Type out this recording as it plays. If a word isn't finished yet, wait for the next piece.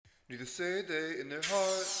neither say they in their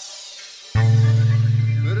heart,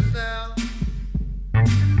 let us now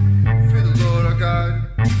fear the Lord our God,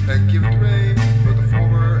 that giveth rain